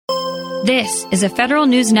This is a Federal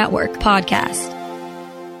News Network podcast.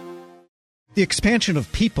 The expansion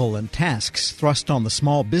of people and tasks thrust on the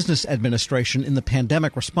Small Business Administration in the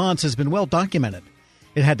pandemic response has been well documented.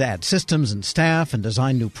 It had to add systems and staff and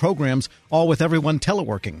design new programs, all with everyone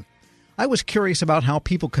teleworking. I was curious about how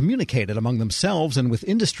people communicated among themselves and with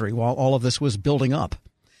industry while all of this was building up.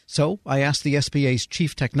 So I asked the SBA's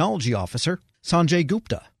Chief Technology Officer, Sanjay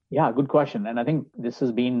Gupta. Yeah, good question. And I think this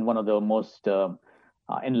has been one of the most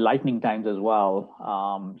enlightening times as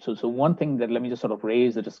well. So one thing that let me just sort of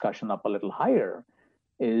raise the discussion up a little higher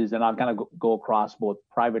is, and I'll kind of go across both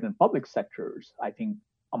private and public sectors. I think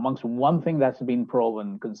amongst one thing that's been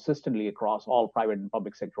proven consistently across all private and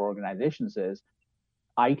public sector organizations is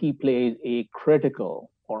IT plays a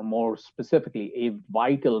critical, or more specifically, a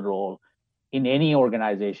vital role in any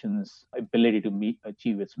organization's ability to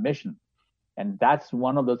achieve its mission. And that's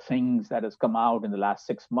one of the things that has come out in the last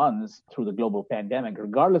 6 months through the global pandemic,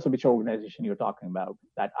 regardless of which organization you're talking about,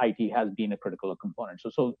 that IT has been a critical component.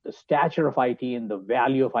 So the stature of IT and the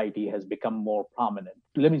value of IT has become more prominent.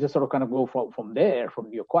 Let me just sort of kind of go from there,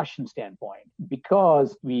 from your question standpoint,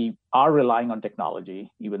 because we are relying on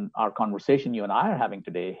technology. Even our conversation you and I are having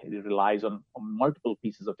today, it relies on multiple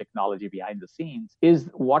pieces of technology behind the scenes, is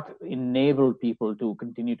what enabled people to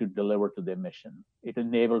continue to deliver to their mission. It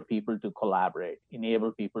enabled people to collaborate,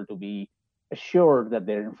 enable people to be assured that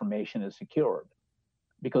their information is secured.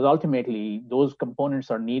 Because ultimately, those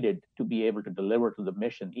components are needed to be able to deliver to the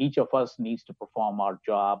mission. Each of us needs to perform our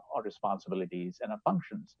job, our responsibilities, and our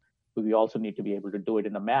functions. But we also need to be able to do it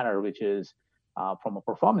in a manner which is, from a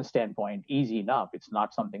performance standpoint, easy enough. It's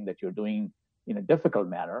not something that you're doing in a difficult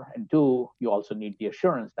manner. And two, you also need the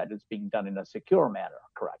assurance that it's being done in a secure manner,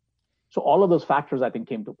 correct? So all of those factors, I think,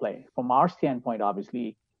 came to play. From our standpoint,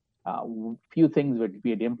 obviously, few things that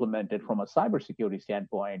we had implemented from a cybersecurity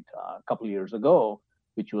standpoint a couple of years ago,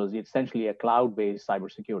 which was essentially a cloud-based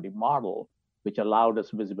cybersecurity model, which allowed us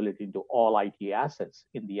visibility into all IT assets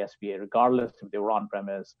in the SBA, regardless if they were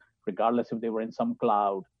on-premise, regardless if they were in some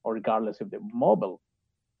cloud, or regardless if they were mobile.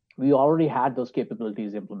 We already had those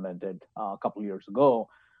capabilities implemented a couple of years ago.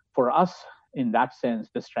 For us, in that sense,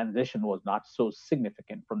 this transition was not so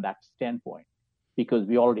significant from that standpoint, because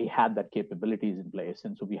we already had that capabilities in place.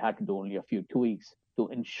 And so we had to do only a few tweaks to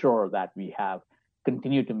ensure that we have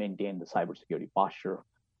continued to maintain the cybersecurity posture,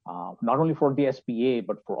 not only for the SBA,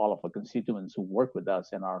 but for all of our constituents who work with us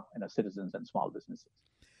and our citizens and small businesses.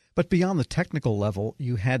 But beyond the technical level,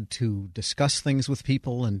 you had to discuss things with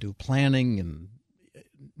people and do planning and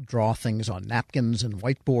draw things on napkins and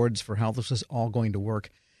whiteboards for how this is all going to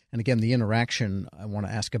work. And again, the interaction I want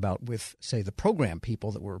to ask about with, say, the program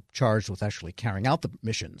people that were charged with actually carrying out the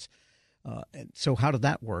missions. And so how did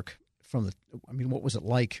that work? What was it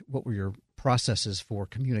like? What were your processes for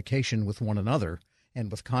communication with one another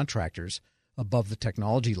and with contractors above the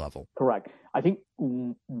technology level? Correct. I think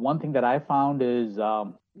one thing that I found is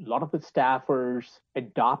a lot of the staffers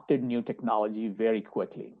adopted new technology very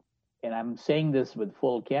quickly. And I'm saying this with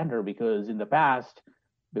full candor because in the past,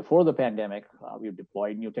 before the pandemic, we've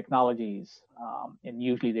deployed new technologies, and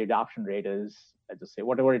usually the adoption rate is, let's just say,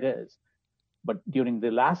 whatever it is. But during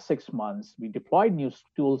the last 6 months, we deployed new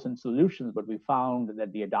tools and solutions, but we found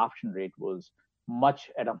that the adoption rate was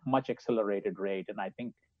at a much accelerated rate. And I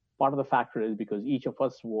think part of the factor is because each of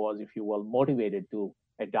us was, if you will, motivated to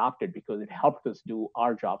adopt it because it helped us do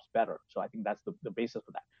our jobs better. So I think that's the basis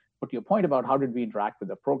for that. But to your point about how did we interact with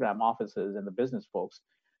the program offices and the business folks,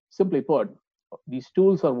 simply put, these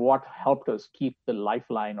tools are what helped us keep the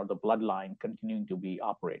lifeline or the bloodline continuing to be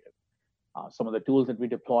operated. Some of the tools that we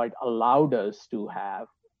deployed allowed us to have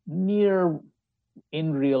near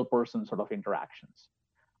in real person sort of interactions.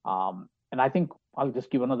 And I think I'll just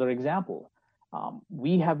give another example.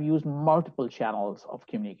 We have used multiple channels of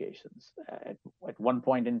communications. At one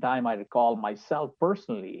point in time, I recall myself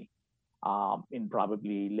personally, in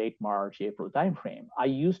probably late March, April timeframe, I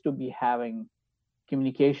used to be having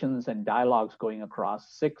communications and dialogues going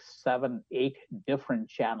across 6, 7, 8 different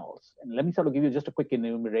channels. And let me sort of give you just a quick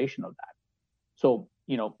enumeration of that. So,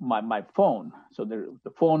 my phone. So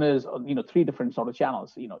the phone is, 3 different sort of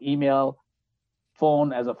channels, email,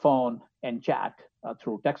 phone as a phone, and chat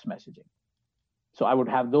through text messaging. So I would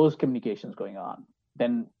have those communications going on.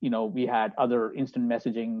 Then, we had other instant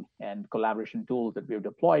messaging and collaboration tools that we have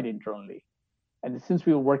deployed internally. And since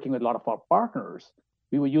we were working with a lot of our partners,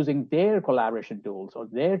 we were using their collaboration tools or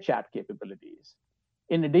their chat capabilities,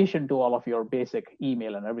 in addition to all of your basic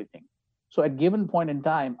email and everything. So at a given point in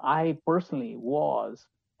time, I personally was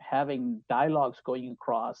having dialogues going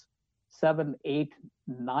across 7, 8,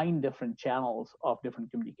 9 different channels of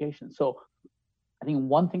different communications. So I think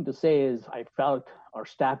one thing to say is I felt our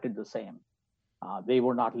staff did the same. They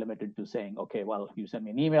were not limited to saying, okay, well, you send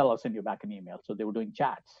me an email, I'll send you back an email. So they were doing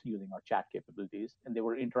chats using our chat capabilities, and they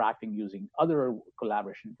were interacting using other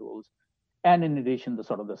collaboration tools. And in addition, the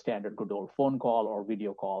sort of the standard good old phone call or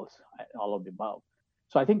video calls, all of the above.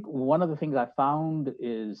 So I think one of the things I found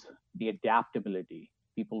is the adaptability.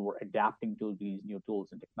 People were adapting to these new tools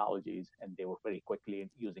and technologies, and they were very quickly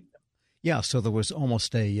using them. Yeah, so there was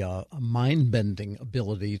almost a mind-bending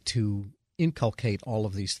ability to inculcate all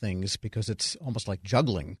of these things because it's almost like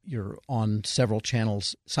juggling. You're on several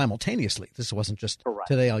channels simultaneously. This wasn't just Correct.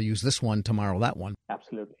 Today I'll use this one, tomorrow that one.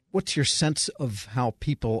 Absolutely. What's your sense of how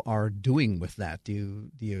people are doing with that? Do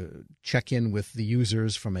you check in with the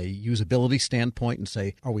users from a usability standpoint and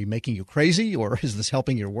say, are we making you crazy, or is this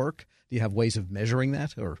helping your work? Do you have ways of measuring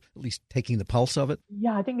that, or at least taking the pulse of it?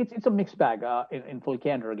 Yeah, I think it's a mixed bag. In full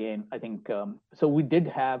candor, again, I think so. We did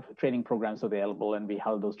have training programs available, and we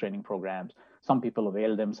held those training programs. Some people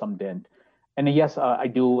availed them, some didn't. And yes, I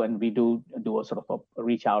do, and we do a sort of a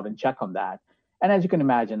reach out and check on that. And as you can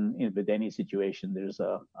imagine, with any situation, there's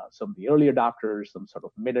some of the early adopters, some sort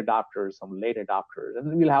of mid adopters, some late adopters,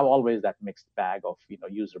 and we'll have always that mixed bag of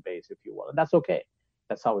user base, if you will, and that's okay.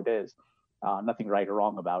 That's how it is. Nothing right or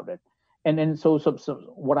wrong about it. And then so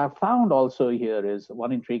what I found also here is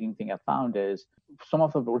one intriguing thing I found is some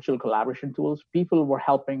of the virtual collaboration tools, people were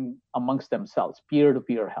helping amongst themselves,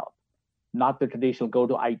 peer-to-peer help, not the traditional go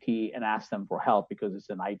to IT and ask them for help because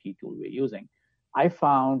it's an IT tool we're using. I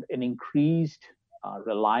found an increased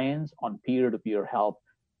reliance on peer-to-peer help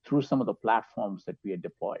through some of the platforms that we had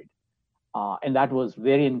deployed. And that was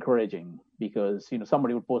very encouraging because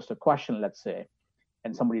somebody would post a question, let's say,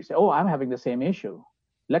 and somebody would say, oh, I'm having the same issue.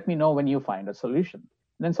 Let me know when you find a solution.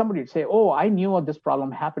 And then somebody would say, oh, I knew this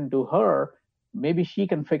problem happened to her. Maybe she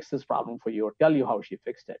can fix this problem for you or tell you how she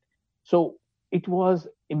fixed it. So it was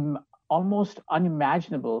almost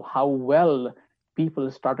unimaginable how well people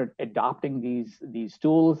started adopting these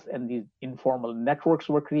tools, and these informal networks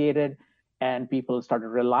were created, and people started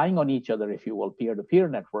relying on each other, if you will, peer-to-peer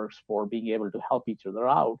networks for being able to help each other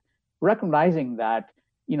out, recognizing that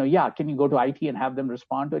can you go to IT and have them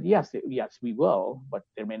respond to it? Yes, we will, but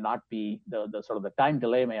there may not be the sort of the time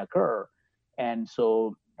delay may occur. And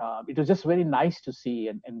so it was just very nice to see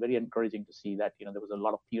and very encouraging to see that, there was a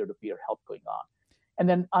lot of peer-to-peer help going on. And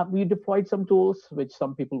then we deployed some tools which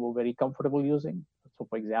some people were very comfortable using. So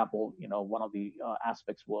for example, one of the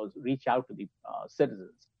aspects was reach out to the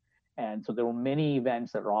citizens. And so there were many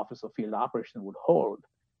events that our Office of Field Operations would hold.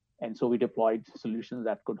 And so we deployed solutions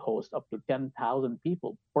that could host up to 10,000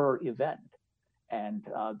 people per event. And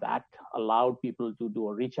that allowed people to do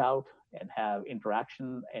a reach out and have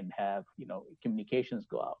interaction and have, communications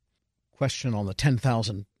go out. Question on the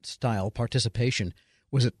 10,000 style participation.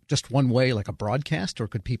 Was it just one way, like a broadcast, or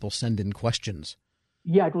could people send in questions?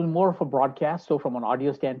 Yeah, it was more of a broadcast. So from an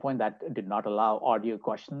audio standpoint, that did not allow audio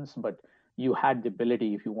questions, but you had the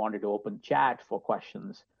ability, if you wanted to open chat for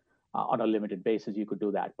questions, on a limited basis, you could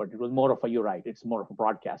do that. But it was more of you're right, it's more of a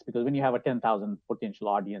broadcast, because when you have a 10,000 potential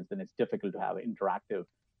audience, then it's difficult to have an interactive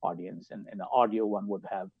audience. And the audio one would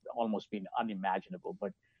have almost been unimaginable.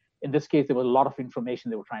 But in this case, there was a lot of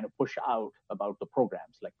information they were trying to push out about the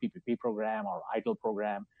programs, like PPP program or ITIL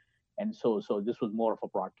program. And so this was more of a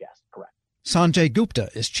broadcast, correct. Sanjay Gupta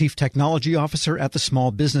is Chief Technology Officer at the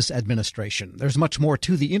Small Business Administration. There's much more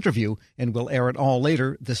to the interview, and we'll air it all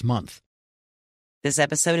later this month. This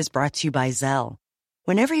episode is brought to you by Zelle.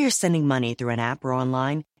 Whenever you're sending money through an app or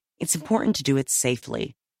online, it's important to do it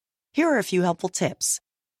safely. Here are a few helpful tips.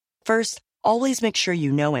 First, always make sure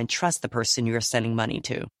you know and trust the person you are sending money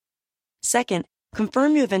to. Second,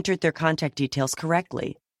 confirm you have entered their contact details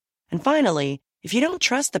correctly. And finally, if you don't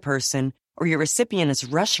trust the person or your recipient is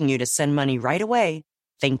rushing you to send money right away,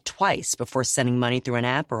 think twice before sending money through an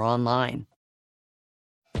app or online.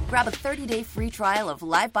 Grab a 30-day free trial of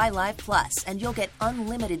Live by Live Plus, and you'll get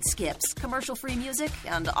unlimited skips, commercial-free music,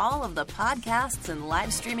 and all of the podcasts and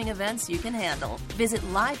live streaming events you can handle. Visit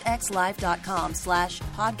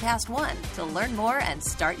livexlive.com/podcast1 to learn more and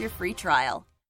start your free trial.